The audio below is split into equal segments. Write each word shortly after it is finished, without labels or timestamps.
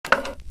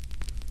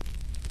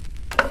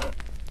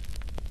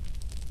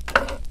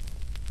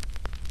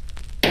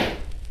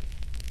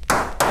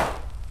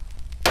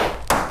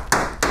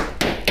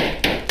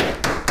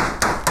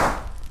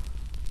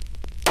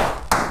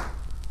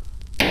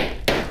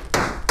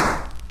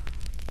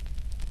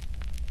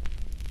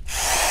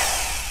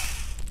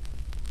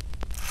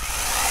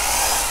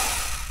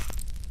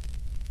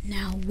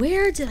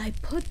where did I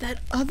put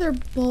that other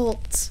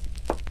bolt?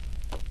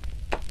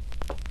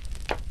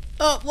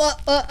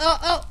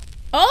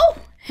 Oh,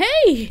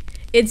 hey,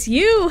 it's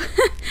you.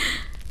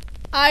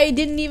 I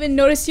didn't even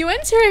notice you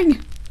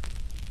entering.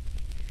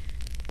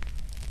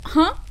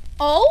 Huh?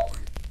 Oh,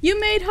 you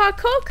made hot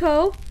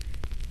cocoa.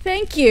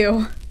 Thank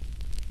you.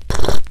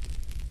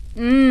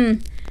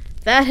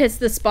 That hits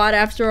the spot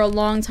after a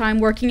long time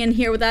working in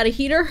here without a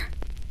heater.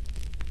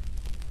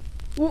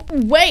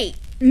 Wait,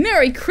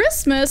 Merry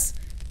Christmas?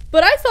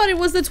 But I thought it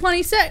was the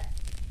 22nd.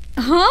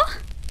 Huh?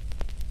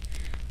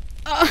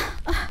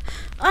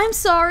 I'm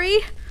sorry.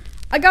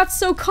 I got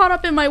so caught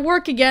up in my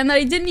work again that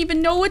I didn't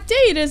even know what day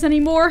it is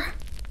anymore.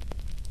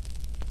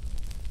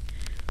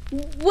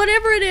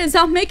 Whatever it is,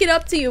 I'll make it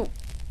up to you.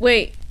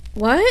 Wait,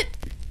 what?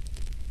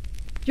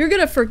 You're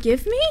gonna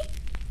forgive me?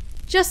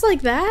 Just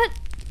like that?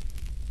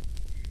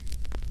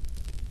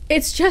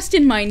 It's just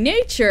in my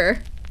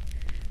nature.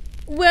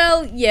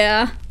 Well,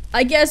 yeah.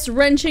 I guess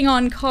wrenching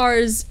on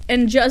cars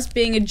and just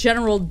being a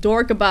general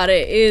dork about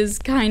it is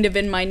kind of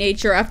in my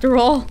nature after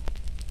all.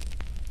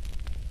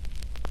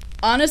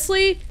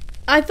 Honestly,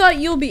 I thought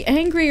you'll be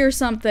angry or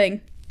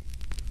something.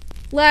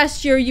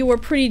 Last year you were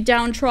pretty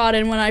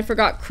downtrodden when I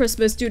forgot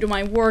Christmas due to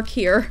my work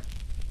here.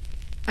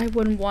 I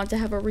wouldn't want to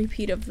have a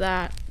repeat of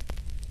that.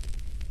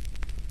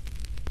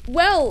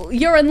 Well,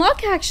 you're in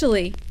luck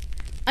actually.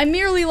 I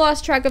merely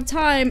lost track of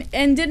time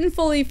and didn't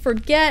fully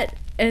forget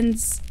and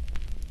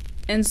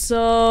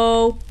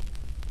so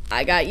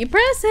I got you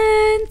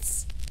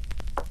presents.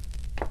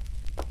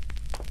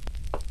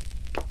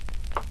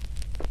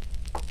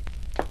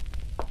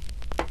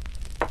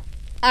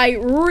 I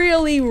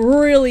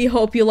really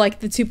hope you like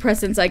the 2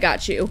 presents I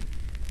got you.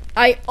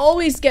 I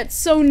always get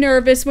so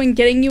nervous when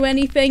getting you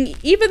anything,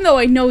 even though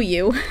I know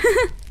you.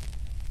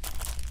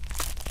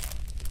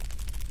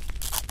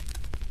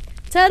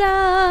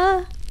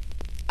 Ta-da!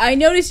 I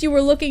noticed you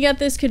were looking at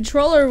this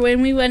controller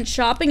when we went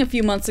shopping a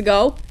few months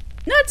ago.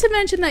 Not to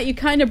mention that you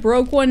kind of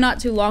broke one not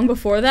too long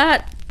before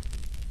that.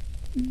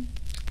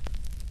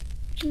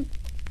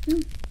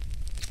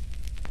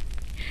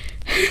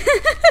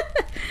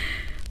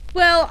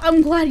 Well,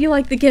 I'm glad you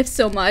like the gift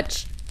so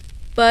much.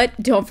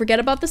 But don't forget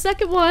about the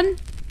second one.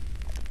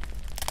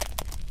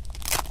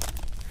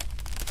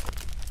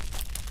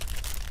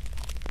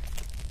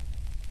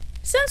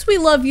 Since we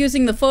love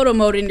using the photo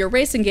mode in your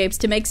racing games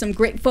to make some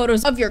great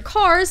photos of your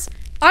cars,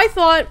 I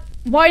thought,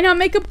 why not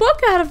make a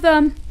book out of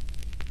them?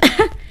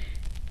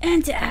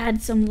 And to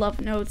add some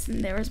love notes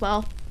in there as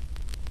well.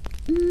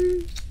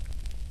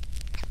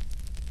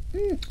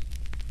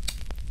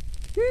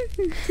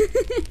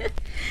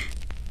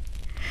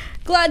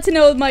 Glad to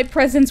know my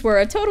presents were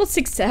a total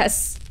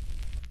success.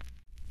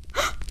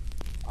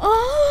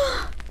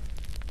 Oh,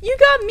 you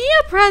got me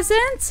a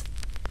present?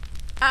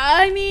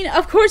 I mean,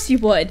 of course you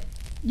would.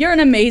 You're an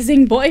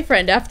amazing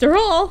boyfriend after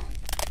all.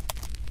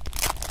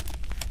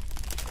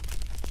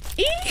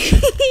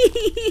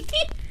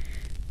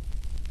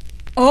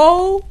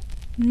 Oh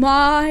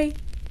my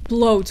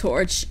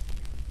blowtorch.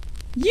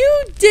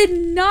 You did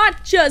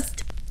not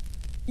just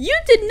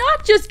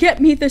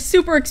get me the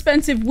super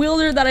expensive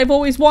wielder that I've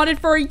always wanted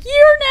for a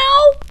year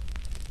now.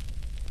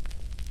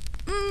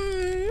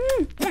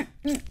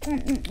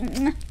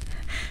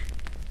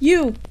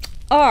 You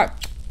are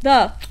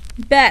the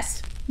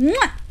best.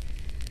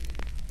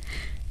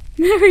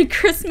 Merry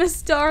Christmas,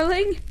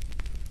 darling.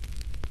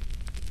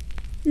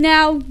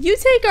 Now, you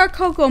take our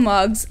cocoa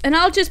mugs, and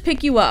I'll just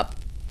pick you up.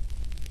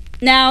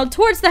 Now,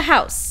 towards the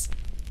house,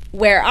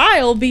 where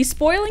I'll be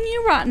spoiling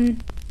you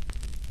rotten.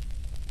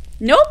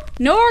 Nope,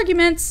 no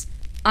arguments.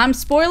 I'm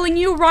spoiling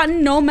you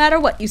rotten no matter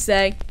what you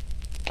say.